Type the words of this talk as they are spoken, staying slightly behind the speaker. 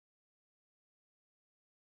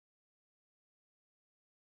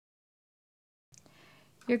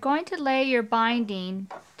You're going to lay your binding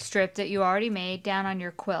strip that you already made down on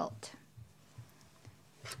your quilt,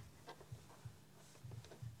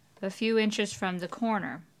 a few inches from the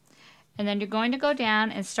corner. And then you're going to go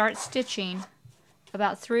down and start stitching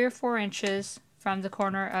about 3 or 4 inches from the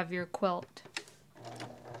corner of your quilt.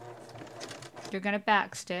 You're going to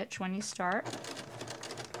back stitch when you start.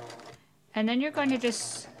 And then you're going to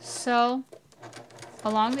just sew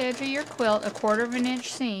along the edge of your quilt a 1/4 of an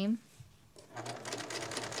inch seam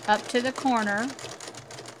up to the corner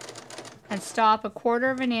and stop a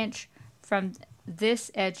 1/4 of an inch from this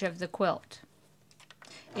edge of the quilt.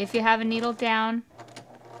 If you have a needle down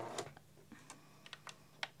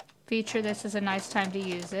feature, this is a nice time to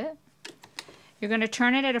use it. You're going to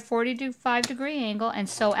turn it at a 45-degree angle and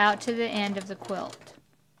sew out to the end of the quilt.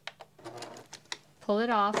 Pull it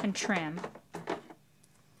off and trim.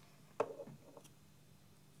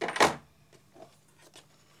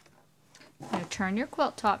 Now turn your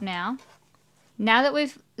quilt top now. Now that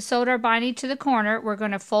we've sewed our binding to the corner, we're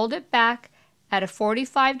going to fold it back at a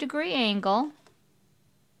 45-degree angle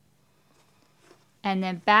and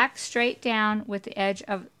then back straight down with the edge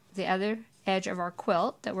of the other edge of our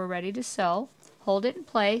quilt that we're ready to sew. Hold it in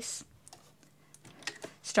place.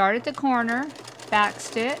 Start at the corner, back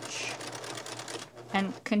stitch,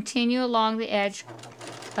 and continue along the edge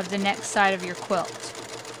of the next side of your quilt.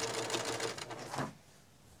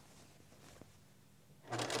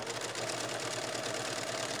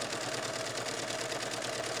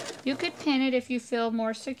 You could pin it if you feel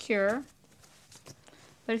more secure,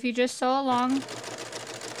 but if you just sew along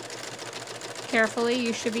carefully,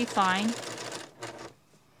 you should be fine.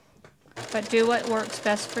 But do what works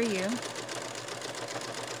best for you.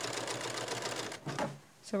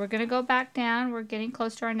 So we're going to go back down. We're getting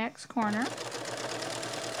close to our next corner.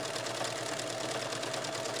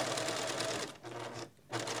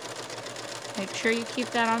 Make sure you keep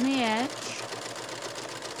that on the edge.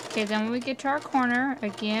 Okay, then when we get to our corner,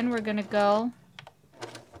 again, we're going to go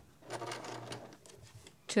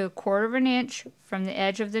to a 1/4 of an inch from the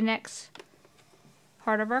edge of the next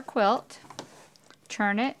part of our quilt.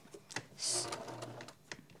 Turn it.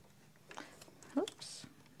 Oops.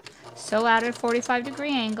 Sew out at a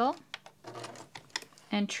 45-degree angle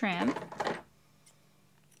and trim.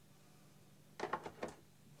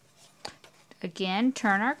 Again,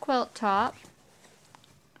 turn our quilt top.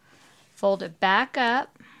 Fold it back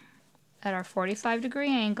up at our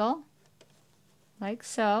 45-degree angle, like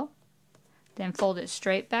so. Then fold it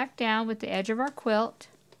straight back down with the edge of our quilt.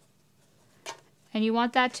 And you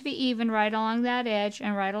want that to be even right along that edge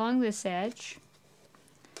and right along this edge.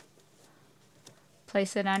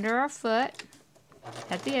 Place it under our foot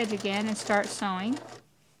at the edge again and start sewing.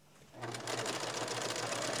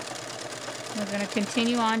 We're going to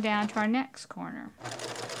continue on down to our next corner.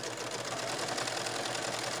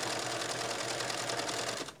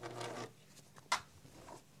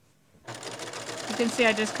 You can see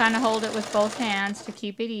I just kind of hold it with both hands to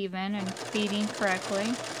keep it even and feeding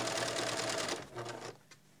correctly.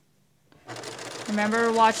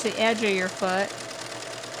 Remember to watch the edge of your foot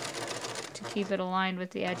to keep it aligned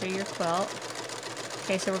with the edge of your quilt.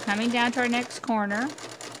 Okay, so we're coming down to our next corner.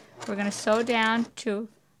 We're going to sew down to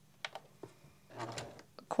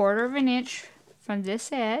a 1/4 of an inch from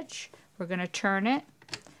this edge. We're going to turn it,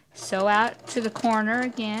 sew out to the corner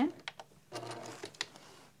again,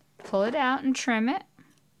 pull it out and trim it.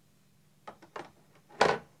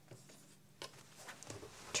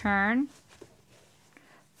 Turn.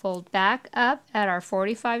 Fold back up at our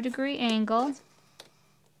 45-degree angle.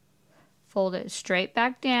 Fold it straight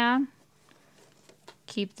back down.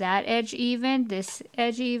 Keep that edge even, this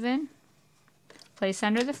edge even. Place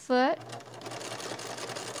under the foot.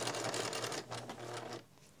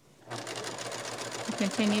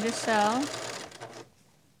 Continue to sew.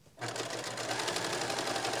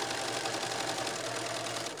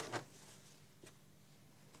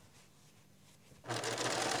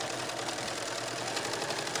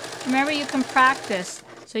 Remember, you can practice,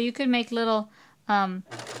 so you could make little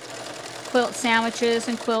quilt sandwiches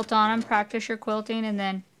and quilt on them. Practice your quilting and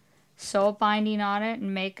then sew a binding on it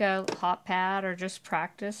and make a hot pad, or just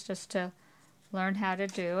practice just to learn how to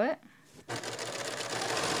do it.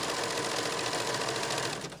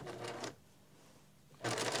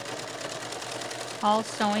 All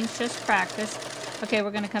sewing's just practice. Okay,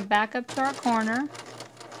 we're going to come back up to our corner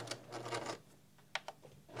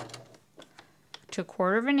to a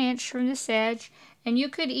 1/4 of an inch from this edge, and you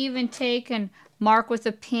could even take and mark with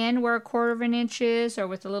a pin where a 1/4 of an inch is, or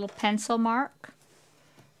with a little pencil mark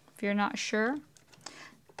if you're not sure.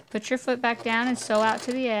 Put your foot back down and sew out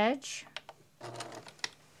to the edge.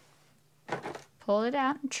 Pull it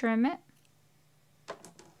out and trim it.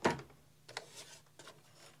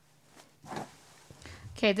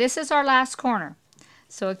 Okay, this is our last corner.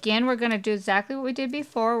 So again, we're going to do exactly what we did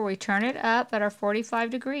before, where we turn it up at our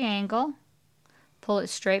 45-degree angle, pull it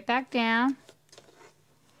straight back down,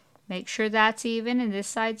 make sure that's even and this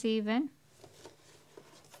side's even.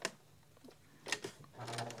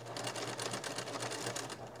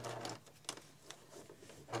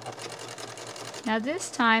 Now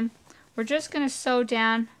this time, we're just going to sew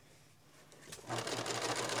down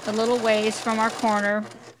a little ways from our corner.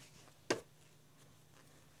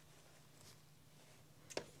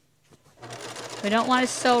 We don't want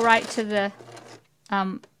to sew right to the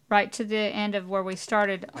end of where we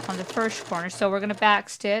started on the first corner. So we're going to back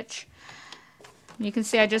stitch. You can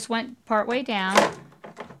see I just went part way down.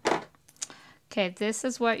 Okay, this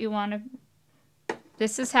is what you want to.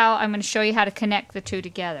 This is how I'm going to show you how to connect the two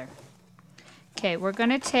together. Okay, we're going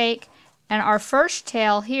to take, and our first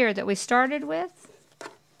tail here that we started with,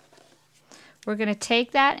 we're going to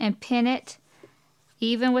take that and pin it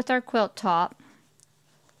even with our quilt top.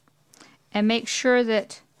 And make sure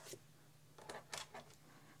that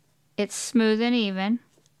it's smooth and even.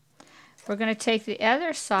 We're going to take the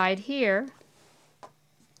other side here,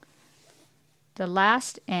 the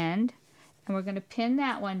last end, and we're going to pin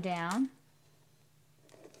that one down.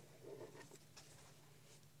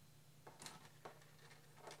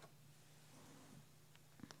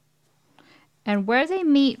 And where they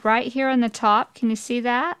meet right here on the top, can you see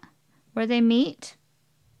that? Where they meet?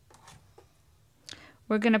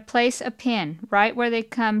 We're going to place a pin right where they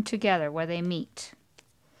come together, where they meet.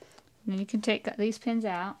 And then you can take these pins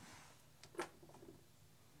out.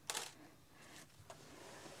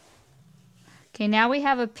 Okay, now we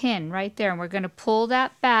have a pin right there, and we're going to pull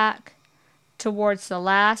that back towards the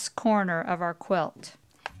last corner of our quilt.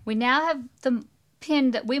 We now have the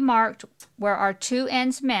pin that we marked where our two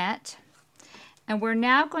ends met, and we're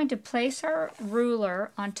now going to place our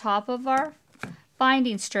ruler on top of our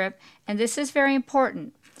binding strip, and this is very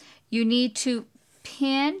important. You need to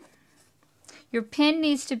pin, your pin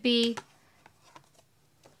needs to be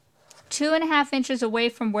 2.5 inches away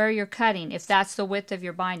from where you're cutting, if that's the width of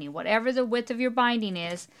your binding. Whatever the width of your binding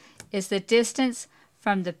is the distance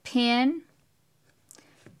from the pin.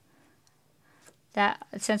 That,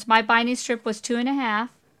 since my binding strip was 2.5,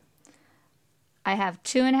 I have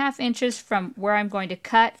 2.5 inches from where I'm going to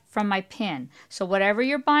cut from my pin. So whatever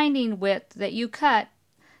your binding width that you cut,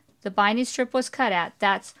 the binding strip was cut at,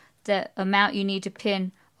 that's the amount you need to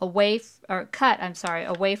pin away, or cut, I'm sorry,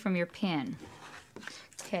 away from your pin.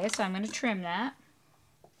 Okay, so I'm going to trim that.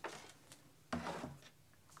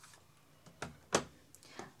 I'm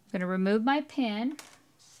going to remove my pin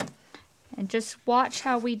and just watch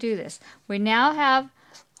how we do this. We now have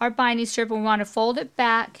our binding strip and we want to fold it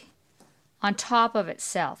back on top of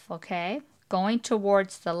itself, okay? Going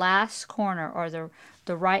towards the last corner, or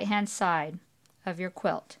the right hand side of your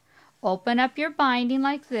quilt. Open up your binding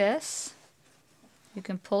like this. You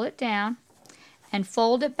can pull it down and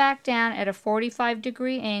fold it back down at a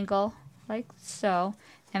 45-degree angle like so,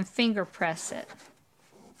 and finger press it.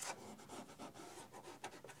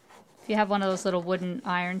 If you have one of those little wooden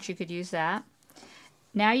irons, you could use that.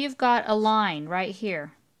 Now you've got a line right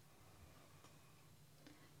here.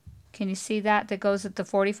 Can you see that? That goes at the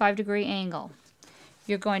 45-degree angle.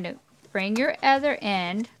 You're going to bring your other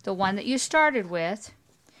end, the one that you started with,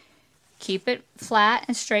 keep it flat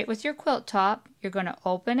and straight with your quilt top. You're going to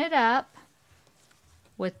open it up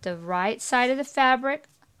with the right side of the fabric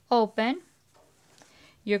open.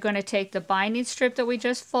 You're going to take the binding strip that we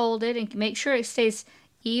just folded and make sure it stays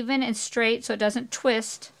even and straight so it doesn't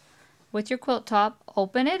twist with your quilt top.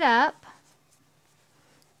 Open it up,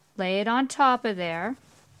 lay it on top of there.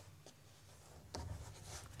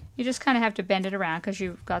 You just kind of have to bend it around because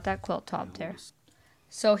you've got that quilt top there.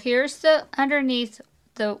 So here's the underneath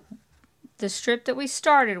the strip that we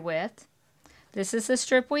started with. This is the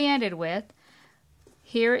strip we ended with.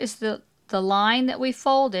 Here is the line that we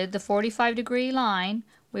folded, the 45-degree line.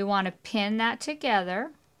 We want to pin that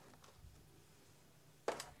together.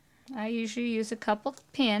 I usually use a couple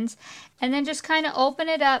pins, and then just kind of open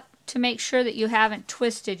it up to make sure that you haven't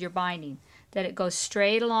twisted your binding, that it goes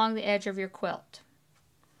straight along the edge of your quilt.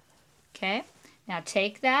 Okay, now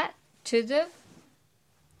take that to the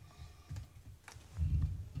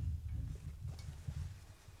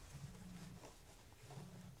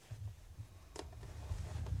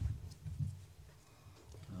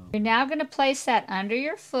You're now going to place that under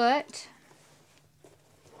your foot.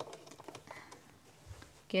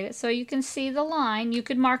 Get it so you can see the line. You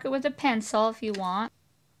could mark it with a pencil if you want.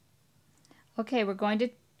 Okay, we're going to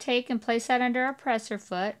take and place that under our presser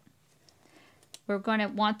foot. We're going to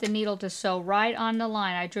want the needle to sew right on the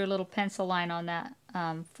line. I drew a little pencil line on that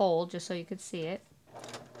fold just so you could see it.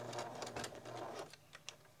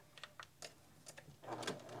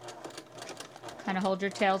 Kind of hold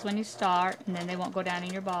your tails when you start, and then they won't go down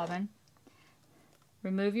in your bobbin.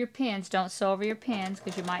 Remove your pins. Don't sew over your pins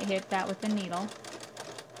because you might hit that with the needle.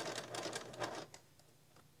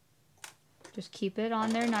 Just keep it on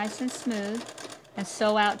there nice and smooth and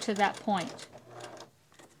sew out to that point.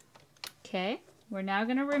 Okay, we're now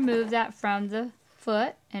going to remove that from the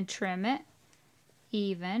foot and trim it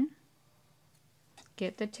even.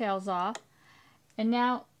 Get the tails off. And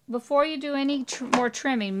now, before you do any more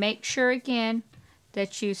trimming, make sure again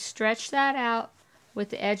that you stretch that out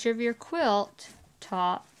with the edge of your quilt,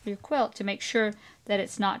 to make sure that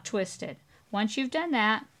it's not twisted. Once you've done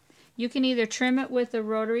that, you can either trim it with a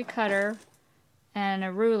rotary cutter and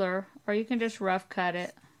a ruler, or you can just rough cut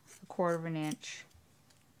it 1/4 inch.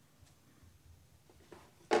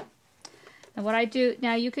 And what I do,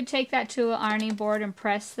 now you could take that to an ironing board and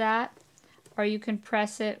press that, or you can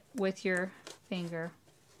press it with your finger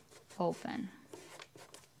open.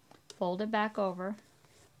 Fold it back over,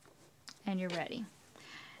 and you're ready.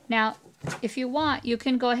 Now, if you want, you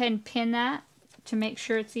can go ahead and pin that to make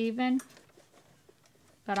sure it's even,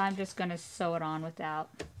 but I'm just going to sew it on without.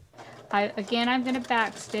 Again, I'm going to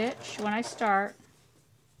back stitch when I start.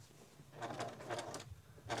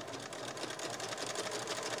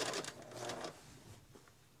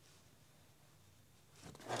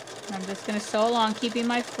 I'm just going to sew along, keeping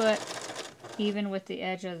my foot even with the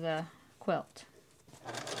edge of the quilt.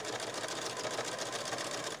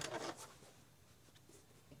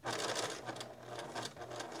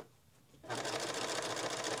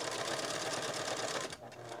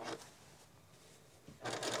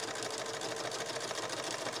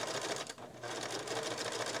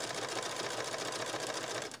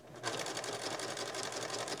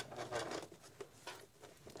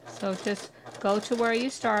 So just go to where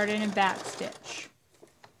you started and back stitch.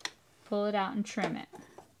 Pull it out and trim it.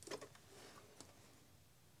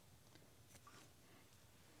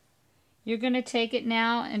 You're going to take it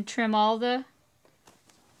now and trim all the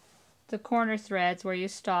corner threads where you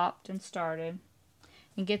stopped and started,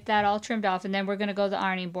 and get that all trimmed off, and then we're going to go to the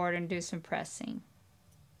ironing board and do some pressing.